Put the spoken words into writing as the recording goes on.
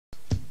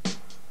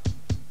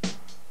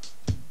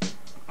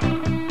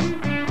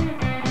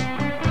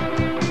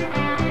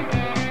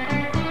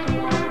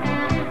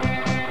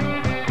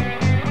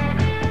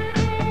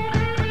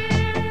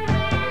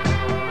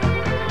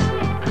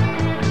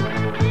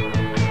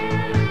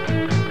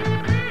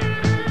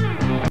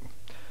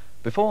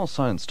Before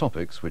Science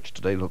Topics, which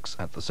today looks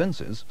at the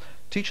senses,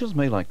 teachers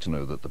may like to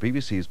know that the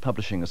BBC is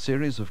publishing a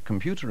series of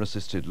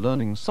computer-assisted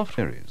learning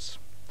softwares.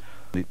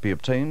 It be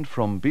obtained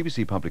from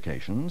BBC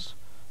Publications,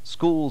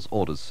 Schools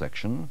Orders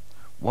Section,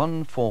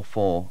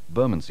 144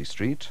 Bermondsey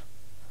Street,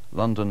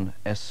 London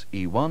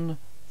SE1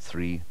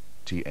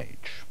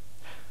 3TH.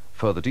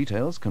 Further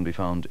details can be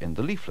found in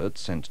the leaflet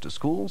sent to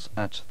schools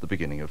at the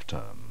beginning of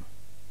term.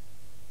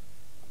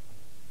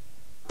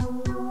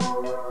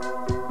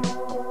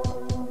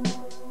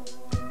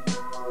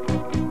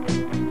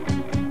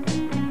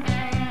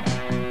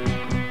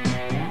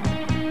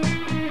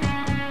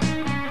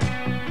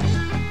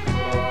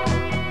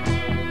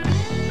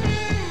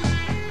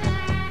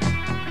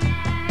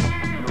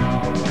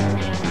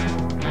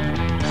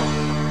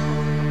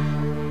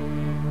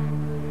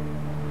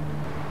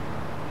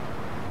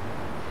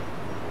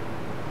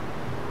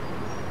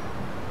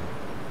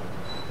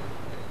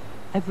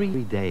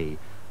 Every day,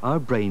 our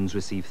brains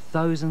receive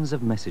thousands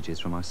of messages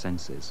from our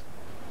senses.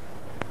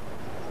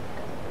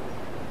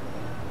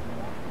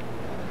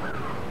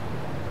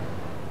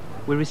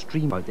 We're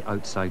restrained about the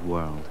outside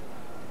world.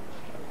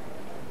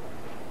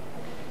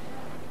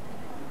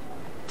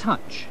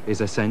 Touch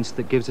is a sense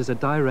that gives us a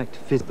direct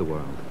feel of the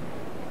world.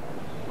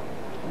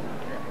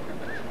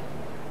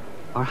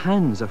 Our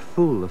hands are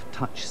full of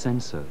touch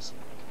sensors.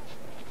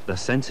 They're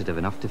sensitive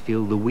enough to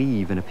feel the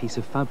weave in a piece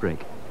of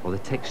fabric or the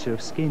texture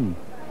of skin.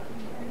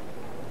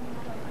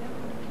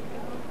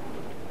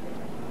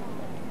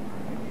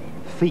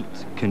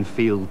 Feet can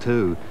feel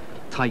too.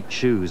 Tight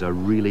shoes are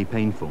really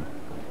painful.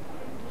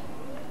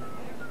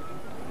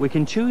 We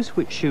can choose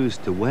which shoes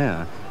to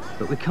wear,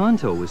 but we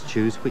can't always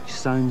choose which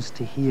sounds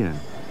to hear.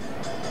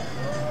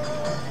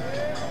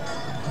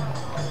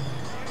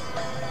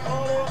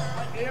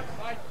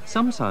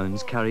 Some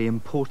sounds carry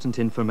important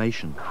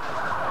information.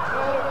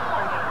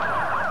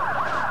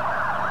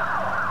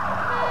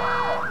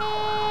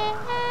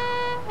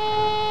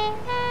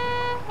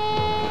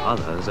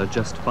 Others are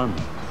just fun.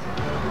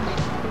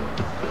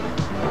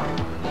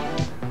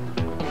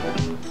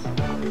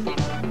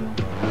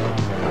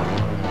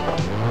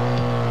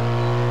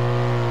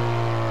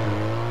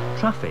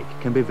 Traffic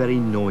can be very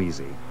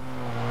noisy.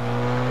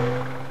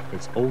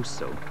 It's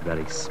also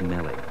very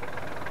smelly.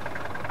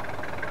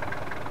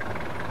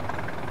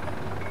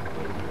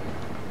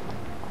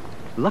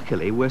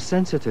 Luckily, we're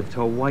sensitive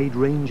to a wide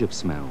range of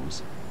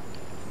smells.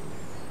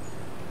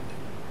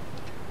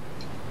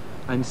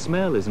 And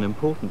smell is an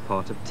important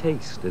part of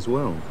taste as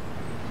well.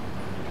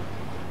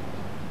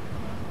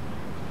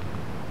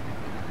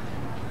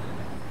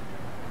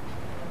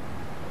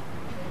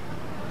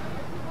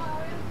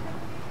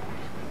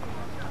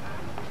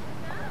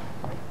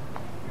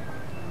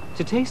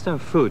 To taste our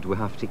food, we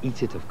have to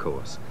eat it, of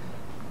course,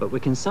 but we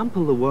can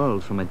sample the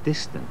world from a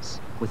distance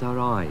with our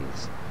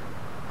eyes.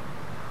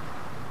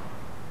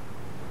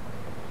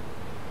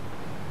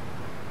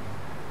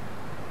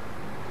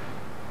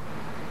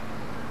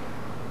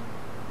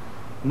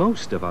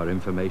 Most of our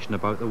information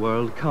about the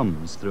world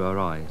comes through our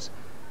eyes.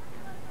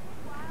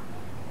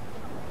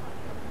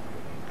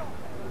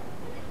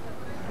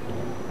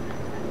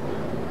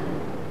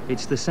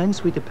 It's the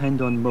sense we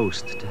depend on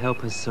most to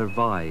help us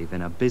survive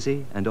in a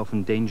busy and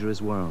often dangerous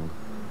world.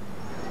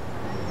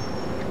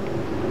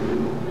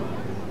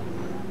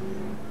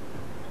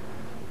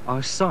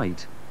 Our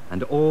sight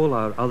and all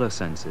our other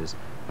senses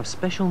have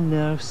special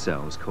nerve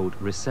cells called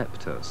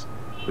receptors,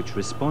 which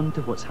respond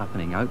to what's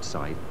happening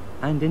outside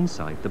and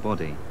inside the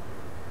body.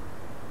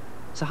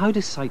 So how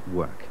does sight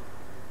work?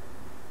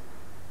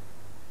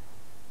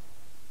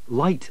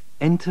 Light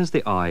enters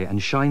the eye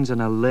and shines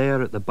on a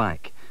layer at the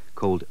back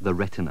called the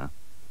retina.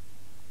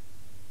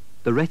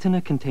 The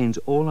retina contains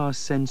all our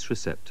sense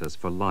receptors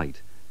for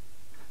light.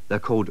 They're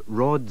called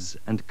rods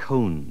and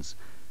cones,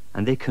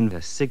 and they convey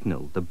a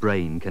signal the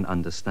brain can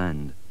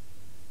understand.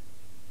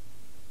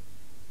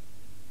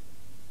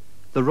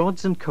 The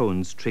rods and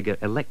cones trigger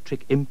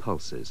electric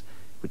impulses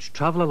which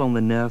travel along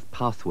the nerve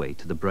pathway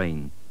to the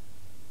brain.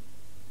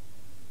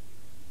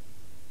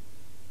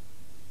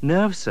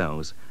 Nerve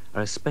cells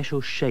are a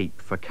special shape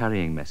for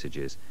carrying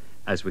messages,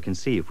 as we can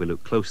see if we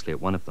look closely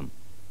at one of them.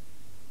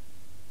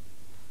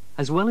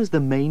 As well as the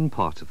main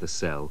part of the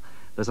cell,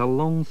 there's a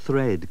long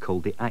thread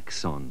called the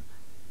axon.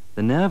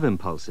 The nerve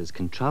impulses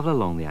can travel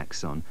along the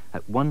axon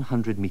at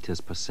 100 meters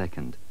per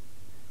second.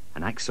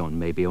 An axon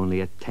may be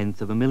only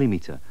 1/10 of a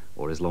millimeter,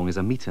 or as long as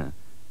a meter,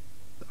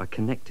 but are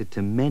connected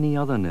to many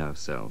other nerve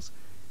cells.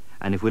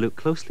 And if we look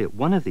closely at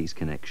one of these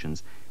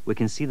connections, we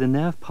can see the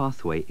nerve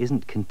pathway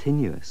isn't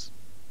continuous.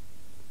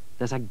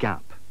 There's a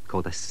gap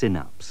called a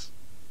synapse.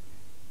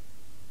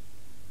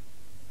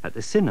 At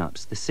the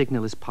synapse, the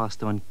signal is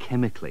passed on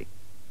chemically.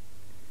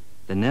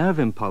 The nerve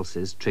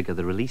impulses trigger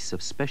the release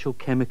of special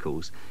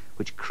chemicals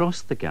which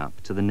cross the gap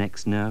to the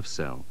next nerve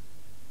cell.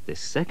 This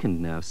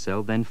second nerve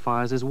cell then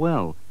fires as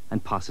well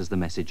and passes the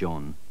message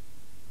on.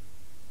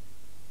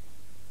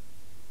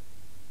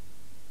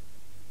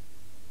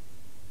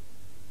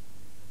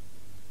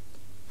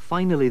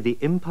 Finally, the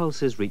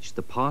impulses reach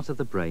the part of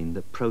the brain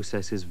that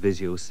processes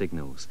visual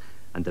signals,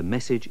 and the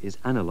message is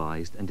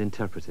analysed and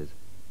interpreted.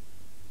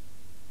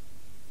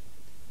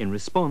 In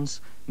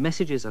response,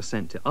 messages are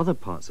sent to other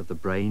parts of the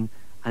brain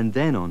and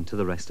then on to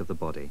the rest of the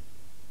body.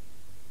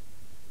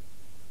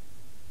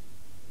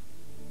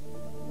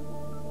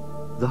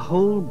 The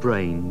whole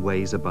brain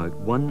weighs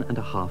about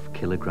 1.5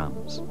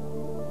 kilograms.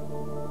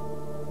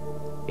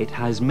 It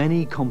has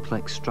many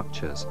complex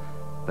structures,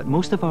 but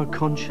most of our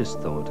conscious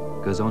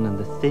thought goes on in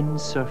the thin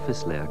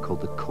surface layer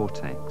called the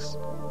cortex.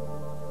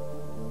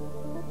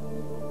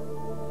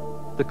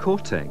 The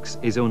cortex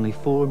is only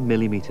 4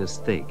 millimeters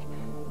thick,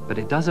 but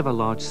it does have a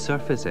large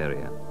surface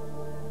area.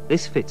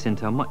 This fits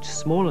into a much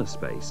smaller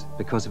space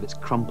because of its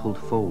crumpled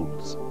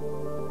folds.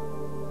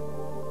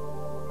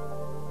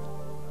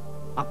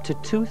 Up to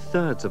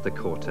 2/3 of the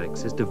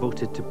cortex is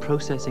devoted to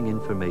processing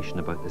information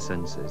about the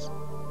senses.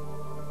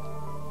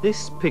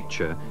 This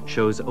picture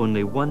shows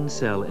only one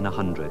cell in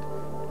 100,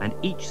 and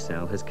each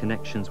cell has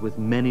connections with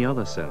many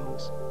other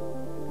cells.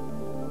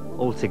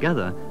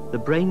 Altogether, the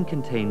brain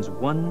contains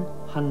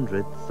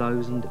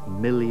 100,000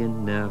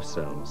 million nerve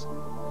cells,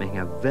 making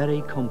a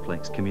very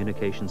complex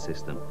communication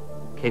system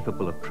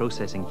capable of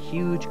processing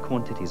huge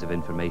quantities of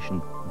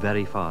information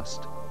very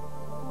fast.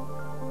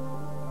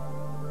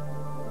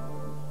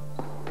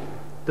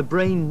 The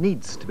brain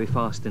needs to be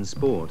fast in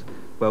sport,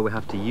 where we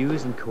have to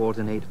use and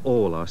coordinate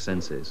all our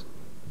senses.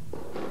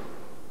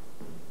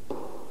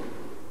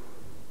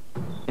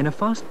 In a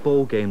fast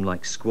ball game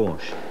like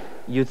squash,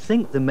 you'd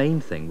think the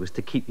main thing was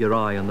to keep your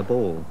eye on the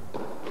ball.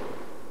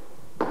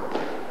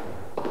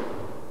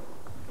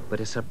 But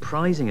a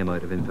surprising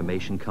amount of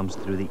information comes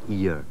through the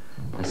ear,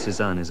 as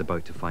Suzanne is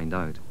about to find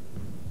out.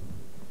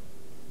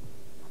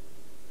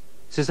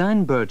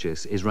 Suzanne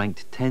Burgess is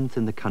ranked 10th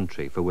in the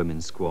country for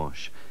women's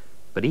squash,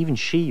 but even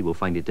she will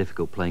find it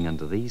difficult playing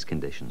under these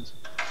conditions.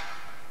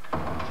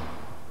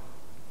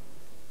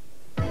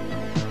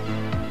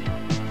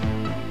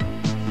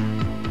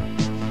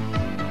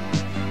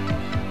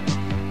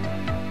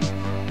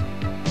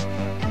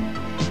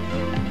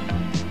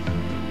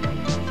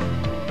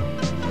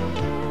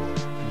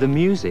 The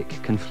music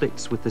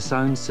conflicts with the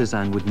sounds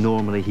Suzanne would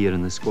normally hear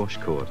in the squash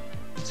court,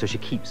 so she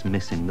keeps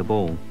missing the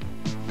ball.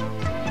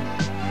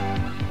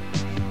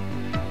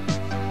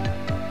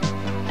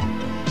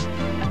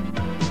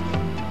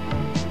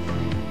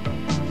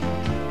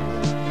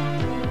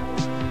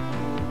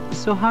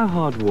 So how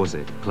hard was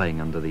it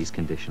playing under these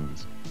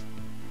conditions?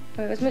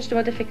 Well, it was much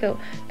more difficult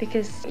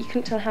because you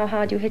couldn't tell how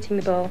hard you were hitting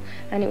the ball,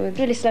 and it was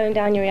really slowing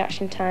down your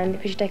reaction time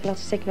because you take a lot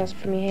of signals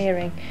from your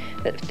hearing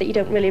that you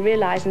don't really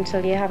realise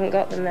until you haven't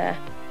got them there.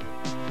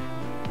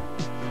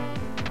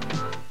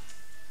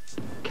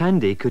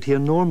 Candy could hear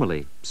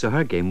normally, so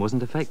her game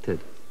wasn't affected.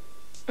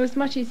 It was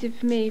much easier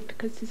for me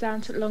because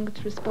Suzanne took longer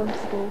to respond to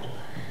the ball,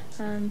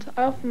 and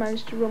I often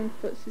managed to wrong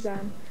foot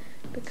Suzanne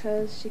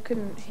because she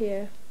couldn't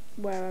hear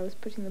where I was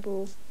putting the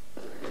ball,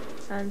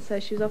 and so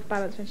she was off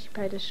balance when she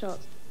played a shot.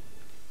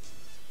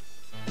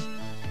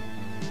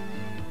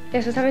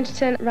 Yes, I was having to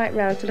turn right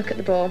round to look at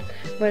the ball,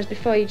 whereas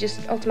before you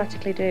just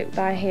automatically do it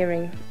by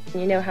hearing.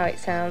 You know how it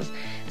sounds,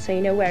 so you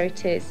know where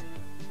it is.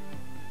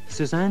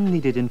 Suzanne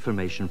needed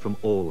information from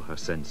all her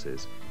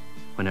senses.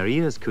 When her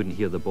ears couldn't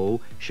hear the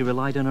ball, she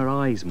relied on her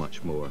eyes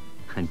much more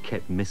and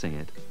kept missing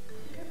it.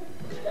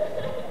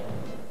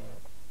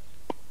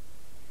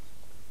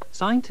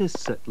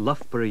 Scientists at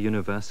Loughborough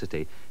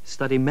University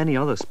study many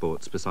other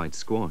sports besides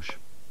squash.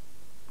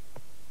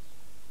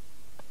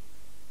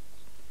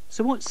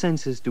 So what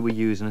senses do we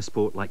use in a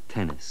sport like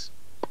tennis?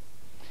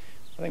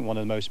 I think one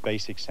of the most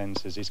basic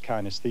senses is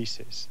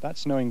kinesthesis.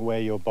 That's knowing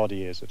where your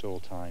body is at all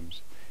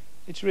times.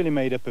 It's really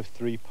made up of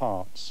 3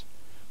 parts.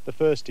 The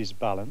first is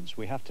balance.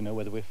 We have to know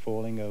whether we're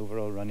falling over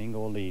or running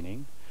or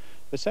leaning.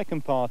 The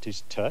second part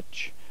is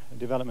touch, the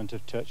development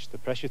of touch, the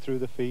pressure through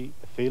the feet,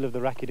 the feel of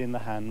the racket in the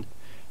hand.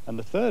 And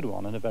the third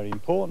one, and a very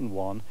important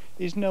one,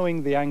 is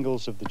knowing the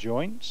angles of the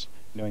joints,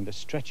 knowing the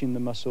stretch in the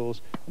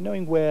muscles, and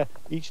knowing where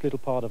each little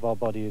part of our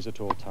body is at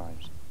all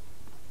times.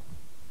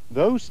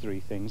 Those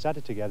 3 things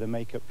added together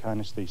make up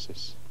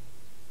kinesthesis.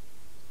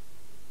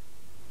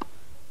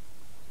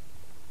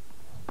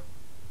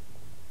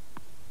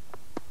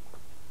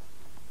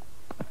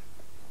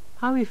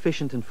 How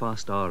efficient and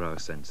fast are our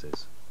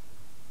senses?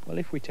 Well,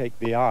 if we take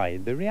the eye,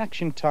 the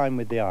reaction time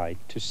with the eye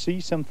to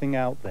see something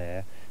out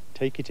there,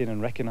 take it in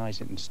and recognize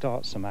it and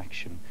start some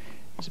action,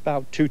 is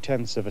about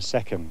 0.2 of a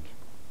second.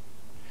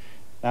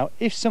 Now,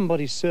 if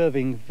somebody's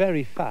serving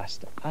very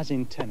fast, as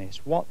in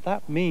tennis, what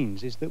that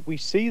means is that we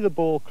see the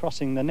ball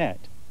crossing the net,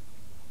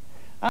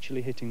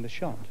 actually hitting the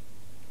shot.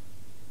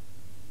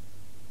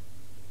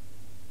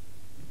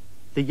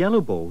 The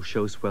yellow ball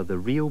shows where the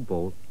real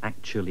ball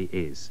actually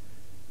is.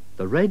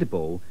 The red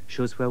ball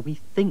shows where we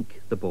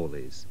think the ball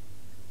is.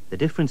 The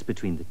difference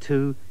between the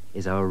two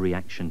is our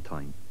reaction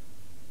time.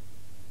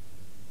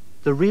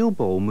 The real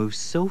ball moves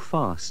so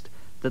fast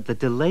that the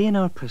delay in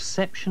our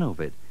perception of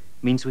it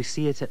means we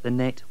see it at the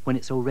net when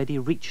it's already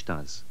reached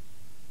us.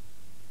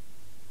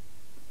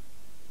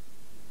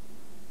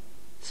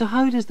 So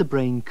how does the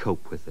brain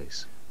cope with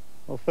this?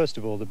 Well, first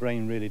of all, the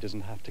brain really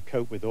doesn't have to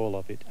cope with all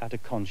of it at a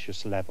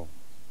conscious level.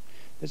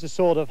 There's a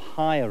sort of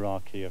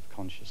hierarchy of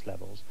conscious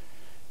levels.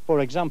 For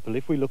example,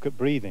 if we look at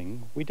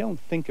breathing, we don't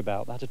think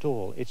about that at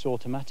all. It's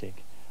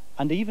automatic.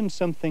 And even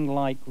something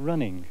like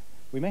running,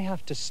 we may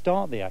have to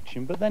start the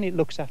action, but then it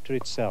looks after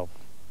itself.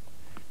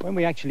 When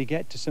we actually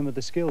get to some of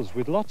the skills,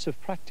 with lots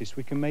of practice,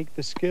 we can make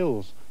the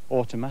skills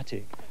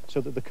automatic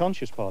so that the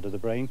conscious part of the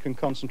brain can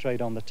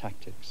concentrate on the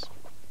tactics.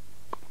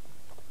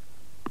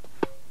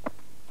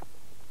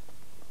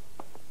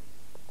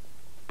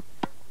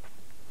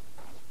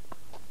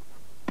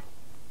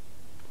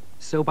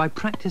 So by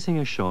practicing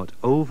a shot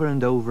over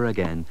and over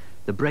again,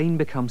 the brain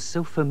becomes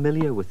so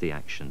familiar with the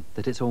action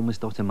that it's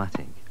almost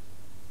automatic.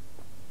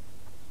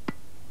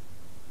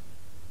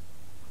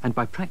 And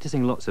by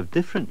practicing lots of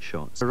different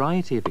shots, a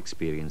variety of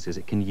experiences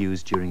it can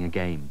use during a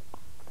game.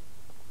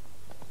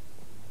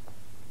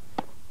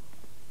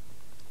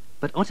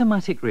 But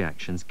automatic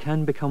reactions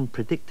can become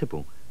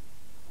predictable.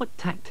 What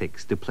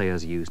tactics do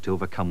players use to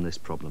overcome this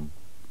problem?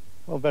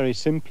 Well, very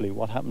simply,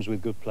 what happens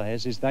with good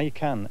players is they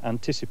can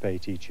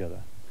anticipate each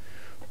other.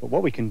 But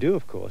what we can do,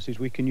 of course, is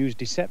we can use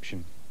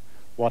deception.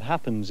 What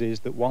happens is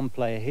that one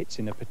player hits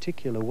in a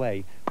particular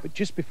way, but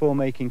just before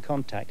making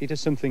contact, it does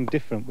something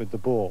different with the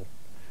ball.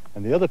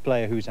 And the other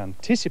player who's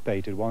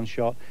anticipated one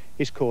shot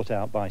is caught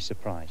out by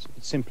surprise.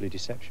 It's simply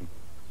deception.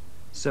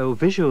 So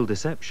visual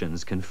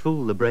deceptions can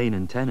fool the brain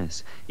in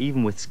tennis,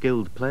 even with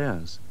skilled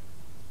players.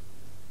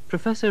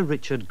 Professor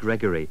Richard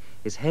Gregory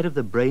is head of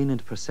the Brain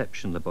and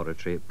Perception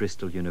Laboratory at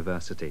Bristol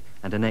University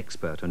and an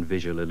expert on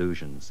visual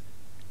illusions.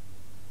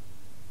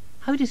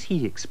 How does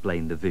he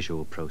explain the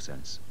visual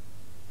process?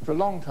 For a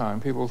long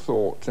time, people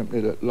thought simply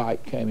that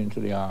light came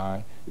into the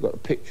eye, you've got a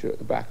picture at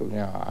the back of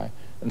the eye,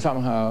 and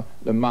somehow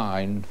the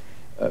mind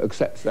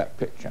accepts that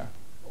picture.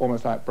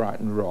 Almost like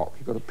Brighton Rock.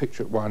 You've got a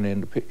picture at one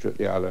end, a picture at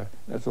the other.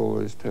 That's all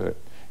there is to it.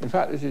 In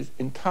fact, this is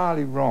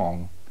entirely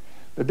wrong.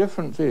 The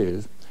difference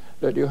is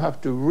that you have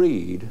to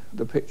read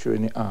the picture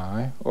in the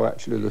eye, or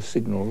actually the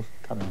signals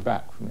coming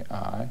back from the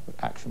eye,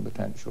 action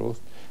potentials,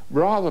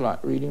 rather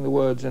like reading the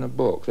words in a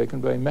book. They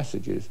convey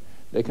messages.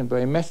 They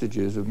convey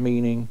messages of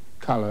meaning,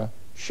 colour,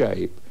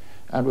 shape,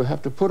 and we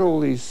have to put all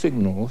these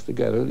signals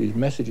together, these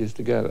messages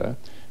together,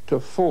 to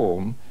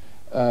form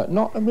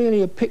not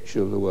really a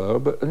picture of the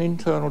world, but an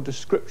internal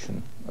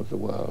description of the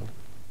world.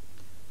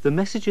 The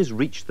messages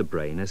reach the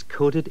brain as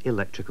coded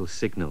electrical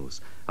signals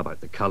about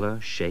the colour,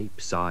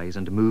 shape, size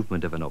and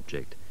movement of an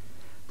object.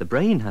 The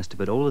brain has to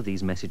put all of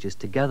these messages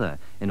together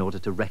in order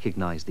to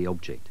recognise the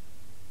object.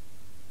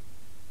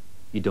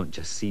 You don't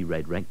just see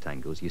red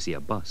rectangles, you see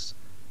a bus.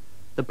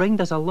 The brain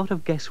does a lot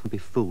of guesswork to be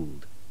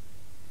fooled.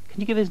 Can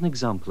you give us an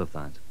example of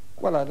that?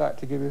 Well, I'd like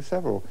to give you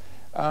several.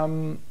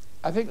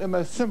 I think the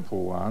most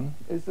simple one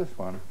is this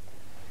one.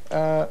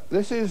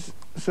 This is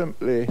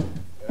simply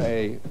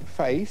a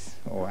face,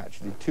 or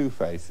actually two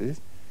faces.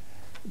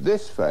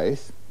 This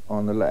face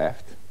on the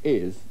left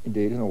is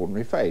indeed an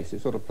ordinary face.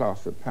 It's sort of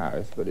plaster of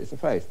Paris, but it's a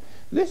face.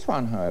 This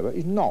one, however,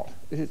 is not.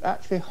 It is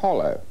actually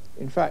hollow.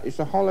 In fact, it's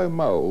a hollow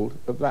mould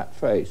of that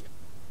face.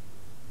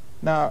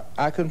 Now,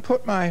 I can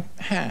put my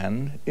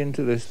hand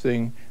into this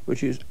thing,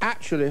 which is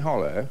actually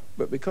hollow,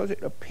 but because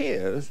it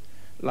appears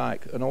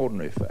like an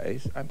ordinary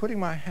face, I'm putting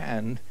my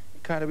hand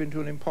kind of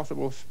into an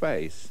impossible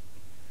space.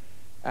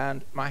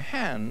 And my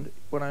hand,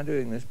 when I'm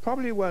doing this,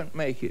 probably won't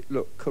make it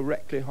look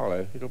correctly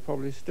hollow. It'll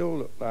probably still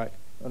look like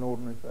an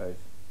ordinary face.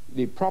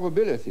 The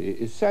probability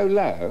is so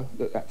low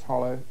that that's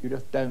hollow, you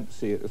just don't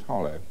see it as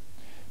hollow.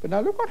 But now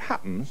look what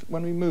happens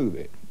when we move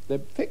it. They're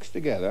fixed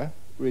together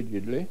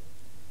rigidly,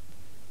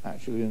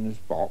 actually in this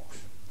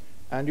box,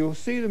 and you'll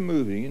see them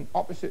moving in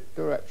opposite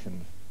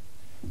directions.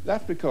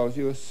 That's because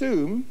you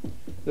assume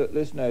that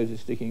this nose is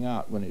sticking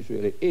out when it's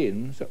really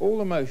in, so all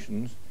the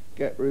motions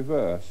get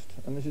reversed.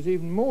 And this is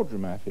even more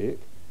dramatic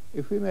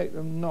if we make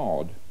them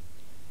nod.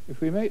 If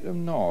we make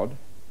them nod,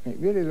 it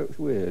really looks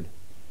weird.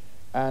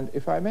 And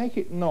if I make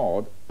it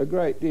nod a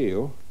great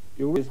deal,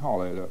 you'll see it's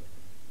hollow, look.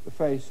 The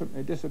face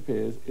simply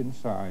disappears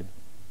inside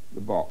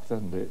the box,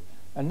 doesn't it?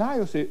 And now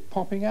you'll see it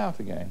popping out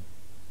again.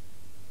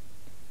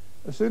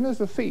 As soon as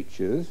the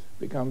features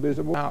become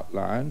visible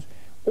outlines,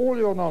 all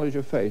your knowledge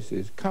of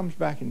faces comes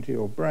back into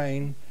your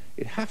brain.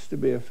 It has to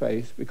be a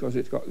face because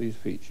it's got these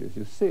features.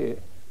 You see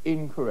it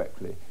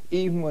incorrectly,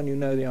 even when you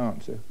know the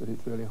answer, that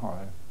it's really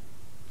hollow.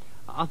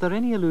 Are there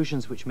any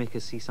illusions which make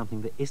us see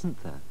something that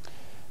isn't there?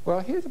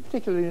 Well, here's a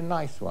particularly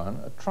nice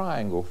one, a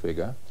triangle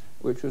figure,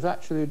 which was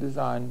actually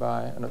designed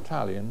by an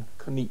Italian,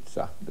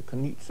 Canizza, the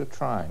Canizza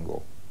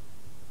triangle.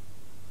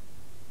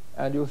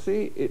 And you'll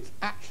see it's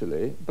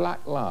actually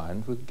black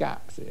lines with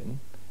gaps in,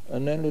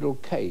 and then little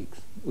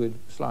cakes with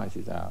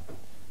slices out.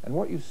 And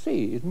what you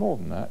see is more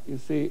than that. You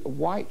see a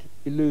white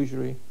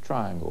illusory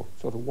triangle,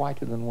 sort of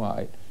whiter than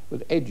white,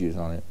 with edges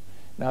on it.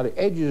 Now the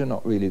edges are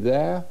not really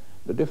there,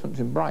 the difference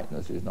in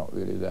brightness is not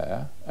really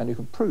there, and you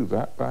can prove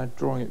that by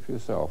drawing it for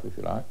yourself, if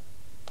you like.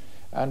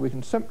 And we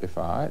can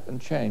simplify it and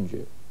change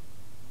it.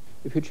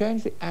 If you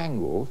change the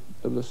angles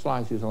of the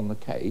slices on the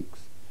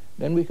cakes,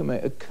 then we can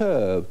make a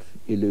curved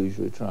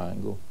illusory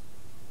triangle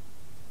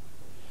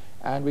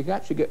And we can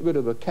actually get rid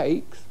of the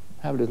cakes,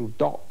 have little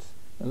dots,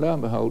 and lo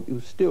and behold,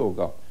 you've still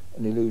got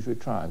an illusory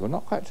triangle.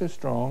 Not quite so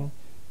strong,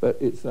 but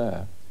it's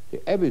there.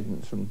 The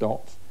evidence from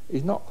dots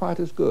is not quite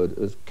as good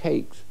as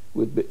cakes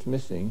with bits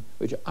missing,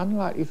 which are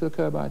unlikely to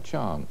occur by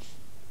chance.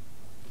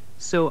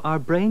 So our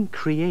brain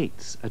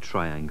creates a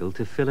triangle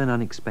to fill an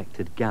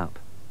unexpected gap.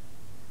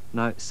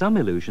 Now, some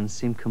illusions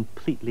seem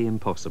completely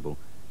impossible.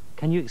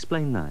 Can you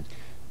explain that?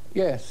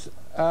 Yes,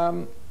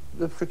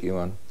 the tricky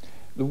one.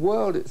 The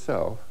world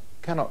itself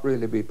cannot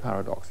really be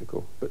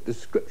paradoxical, but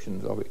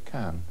descriptions of it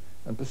can.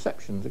 And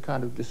perceptions are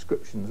kind of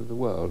descriptions of the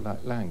world,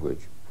 like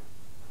language.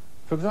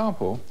 For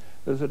example,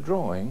 there's a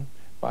drawing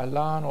by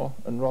Lionel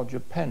and Roger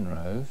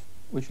Penrose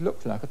which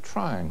looks like a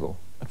triangle.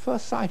 At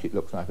first sight it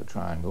looks like a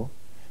triangle,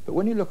 but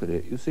when you look at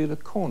it you see the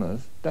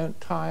corners don't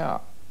tie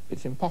up.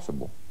 It's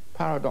impossible,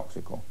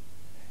 paradoxical.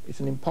 It's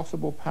an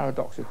impossible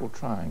paradoxical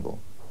triangle.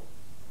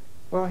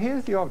 Well,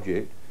 here's the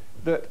object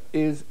that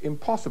is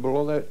impossible,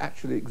 although it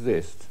actually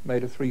exists,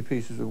 made of 3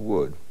 pieces of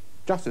wood,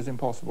 just as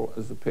impossible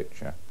as the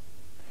picture.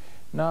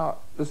 Now,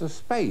 there's a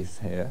space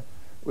here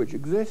which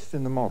exists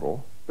in the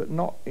model, but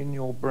not in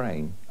your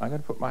brain. I'm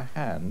going to put my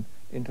hand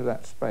into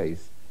that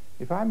space.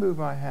 If I move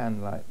my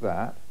hand like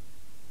that,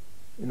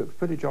 it looks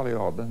pretty jolly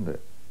odd, doesn't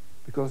it?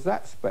 Because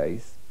that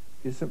space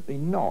is simply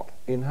not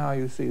in how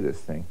you see this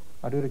thing.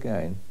 I'll do it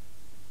again,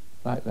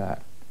 like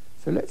that.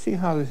 So let's see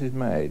how this is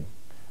made.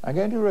 I'm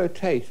going to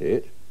rotate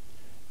it,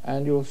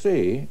 and you'll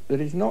see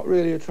that it's not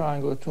really a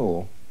triangle at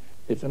all.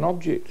 It's an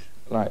object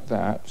like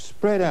that,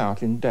 spread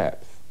out in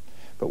depth.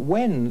 But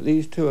when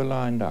these two are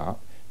lined up,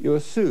 you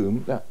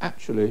assume they're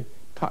actually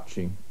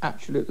touching,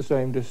 actually at the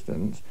same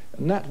distance,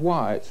 and that's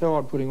why it's so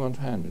odd putting one's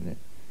hand in it.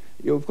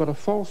 You've got a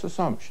false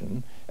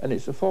assumption, and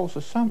it's a false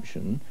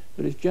assumption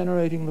that is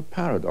generating the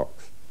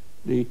paradox,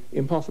 the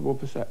impossible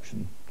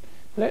perception.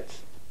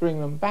 Let's bring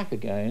them back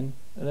again,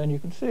 and then you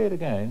can see it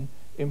again.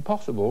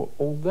 Impossible,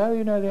 although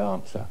you know the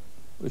answer,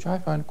 which I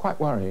find quite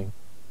worrying.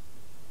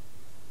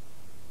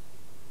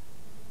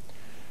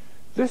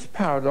 This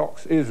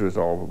paradox is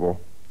resolvable.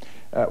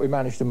 We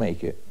managed to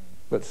make it,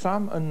 but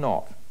some are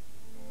not.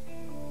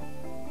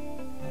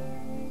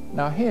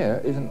 Now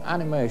here is an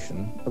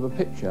animation of a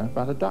picture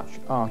by the Dutch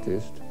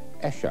artist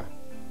Escher.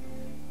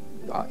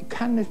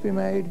 Can this be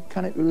made?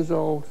 Can it be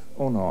resolved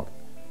or not?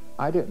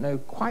 I don't know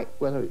quite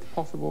whether it's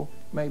possible.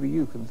 Maybe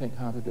you can think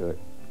how to do it.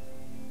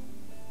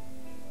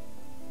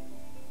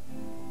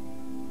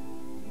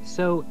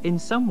 So, in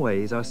some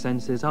ways, our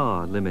senses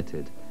are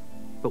limited,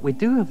 but we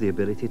do have the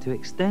ability to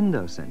extend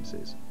our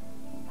senses.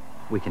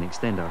 We can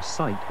extend our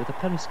sight with a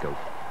periscope,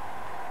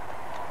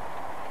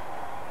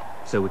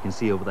 so we can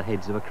see over the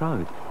heads of a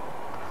crowd.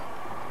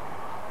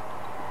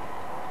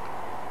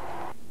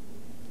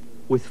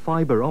 With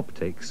fibre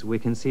optics, we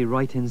can see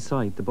right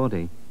inside the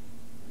body.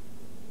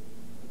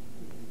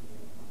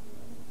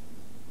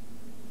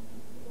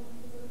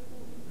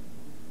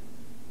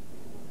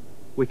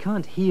 We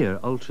can't hear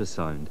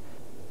ultrasound,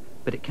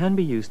 but it can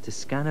be used to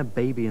scan a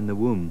baby in the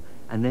womb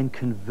and then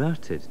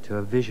convert it to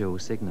a visual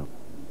signal.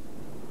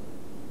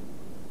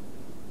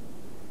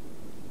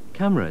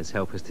 Cameras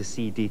help us to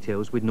see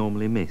details we'd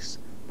normally miss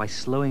by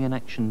slowing an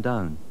action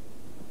down.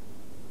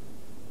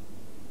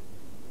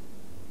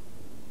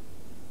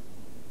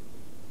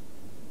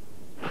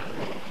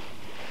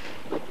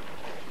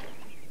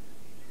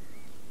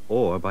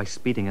 Or by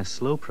speeding a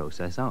slow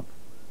process up.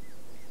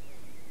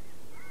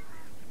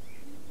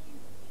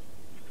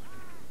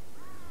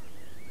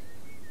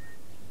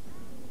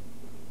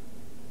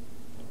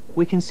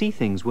 We can see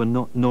things we're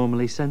not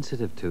normally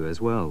sensitive to as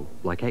well,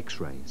 like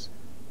X-rays.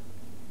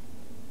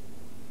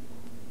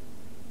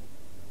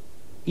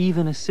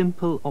 Even a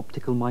simple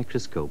optical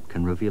microscope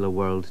can reveal a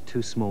world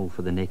too small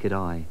for the naked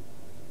eye.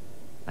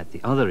 At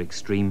the other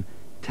extreme,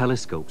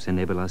 telescopes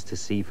enable us to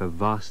see for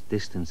vast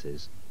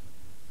distances.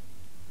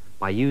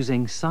 By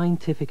using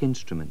scientific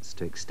instruments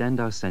to extend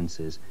our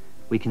senses,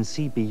 we can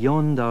see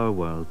beyond our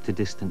world to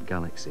distant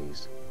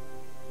galaxies.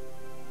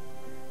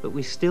 But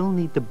we still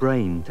need the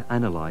brain to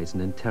analyze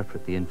and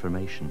interpret the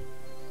information.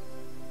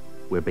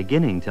 We're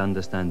beginning to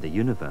understand the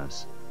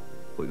universe,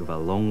 but we've a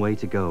long way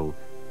to go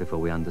before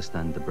we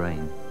understand the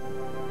brain.